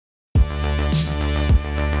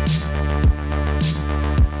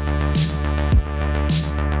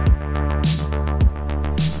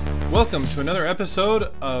Welcome to another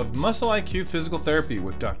episode of Muscle IQ Physical Therapy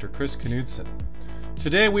with Dr. Chris Knudsen.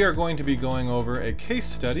 Today we are going to be going over a case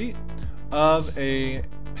study of a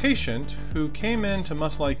patient who came into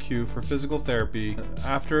Muscle IQ for physical therapy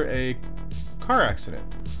after a car accident.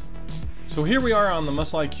 So here we are on the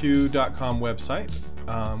muscleiq.com website.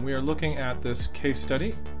 We are looking at this case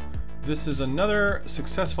study. This is another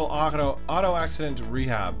successful auto accident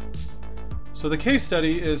rehab. So the case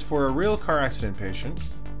study is for a real car accident patient.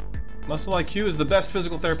 Muscle IQ is the best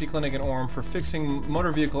physical therapy clinic in Orem for fixing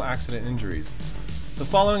motor vehicle accident injuries. The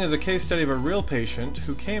following is a case study of a real patient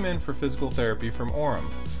who came in for physical therapy from Orem.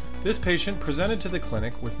 This patient presented to the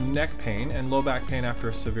clinic with neck pain and low back pain after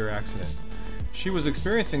a severe accident. She was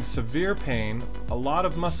experiencing severe pain, a lot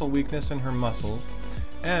of muscle weakness in her muscles,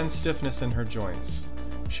 and stiffness in her joints.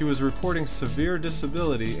 She was reporting severe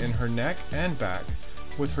disability in her neck and back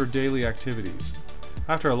with her daily activities.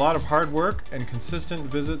 After a lot of hard work and consistent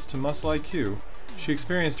visits to Muscle IQ, she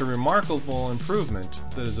experienced a remarkable improvement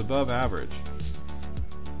that is above average.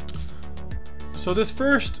 So this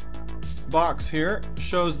first box here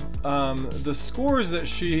shows the scores that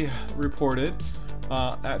she reported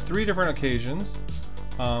at 3 different occasions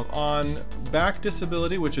on back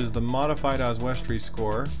disability, which is the modified Oswestry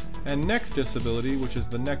score, and neck disability, which is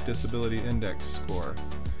the neck disability index score.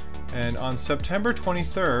 And on September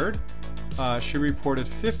 23rd, she reported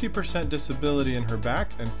 50% disability in her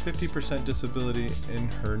back and 50% disability in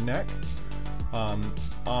her neck.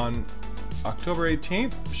 On October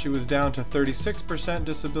 18th, she was down to 36%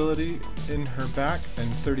 disability in her back and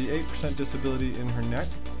 38% disability in her neck.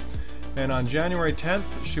 And on January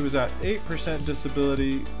 10th, she was at 8%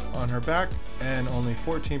 disability on her back and only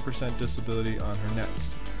 14% disability on her neck.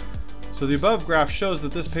 So the above graph shows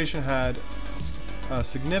that this patient had a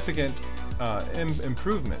significant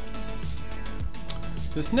improvement.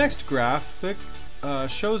 This next graphic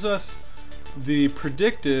shows us the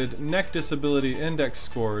predicted neck disability index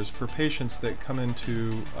scores for patients that come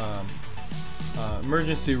into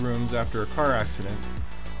emergency rooms after a car accident.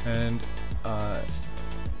 And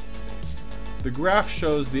the graph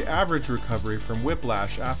shows the average recovery from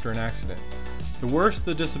whiplash after an accident. The worse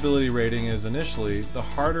the disability rating is initially, the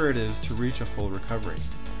harder it is to reach a full recovery.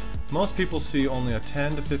 Most people see only a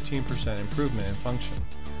 10 to 15% improvement in function.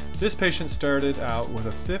 This patient started out with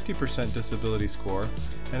a 50% disability score,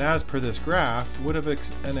 and as per this graph, would have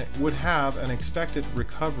an expected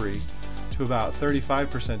recovery to about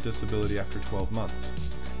 35% disability after 12 months.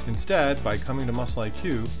 Instead, by coming to Muscle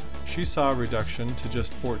IQ, she saw a reduction to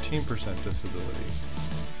just 14% disability.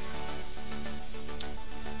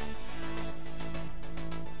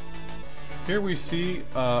 Here we see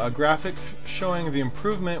a graphic showing the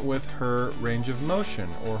improvement with her range of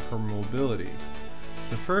motion or her mobility.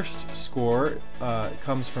 The first score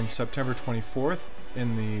comes from September 24th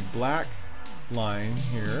in the black line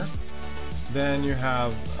here. Then you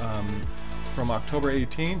have from October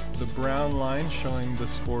 18th the brown line showing the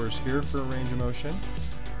scores here for range of motion.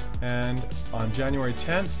 And on January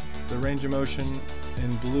 10th the range of motion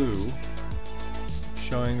in blue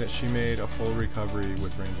showing that she made a full recovery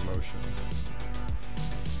with range of motion.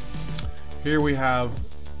 Here we have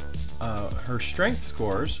her strength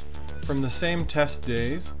scores from the same test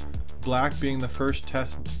days, black being the first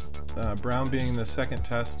test, brown being the second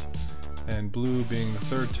test, and blue being the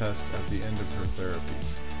third test at the end of her therapy.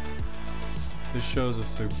 This shows a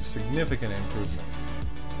significant improvement.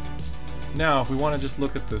 Now, if we want to just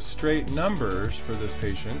look at the straight numbers for this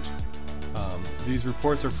patient, these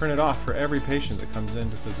reports are printed off for every patient that comes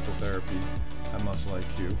into physical therapy at Muscle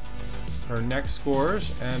IQ. Her neck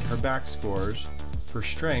scores and her back scores for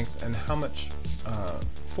strength and how much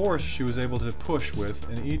force she was able to push with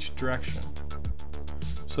in each direction.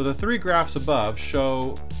 So the 3 graphs above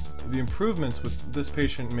show the improvements this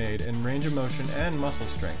patient made in range of motion and muscle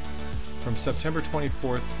strength from September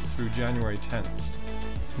 24th through January 10th.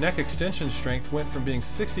 Neck extension strength went from being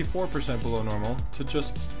 64% below normal to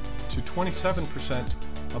 27%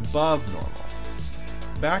 above normal.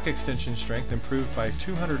 Back extension strength improved by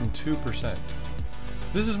 202%.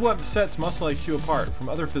 This is what sets Muscle IQ apart from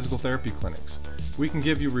other physical therapy clinics. We can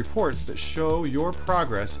give you reports that show your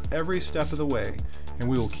progress every step of the way, and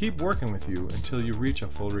we will keep working with you until you reach a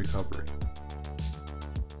full recovery.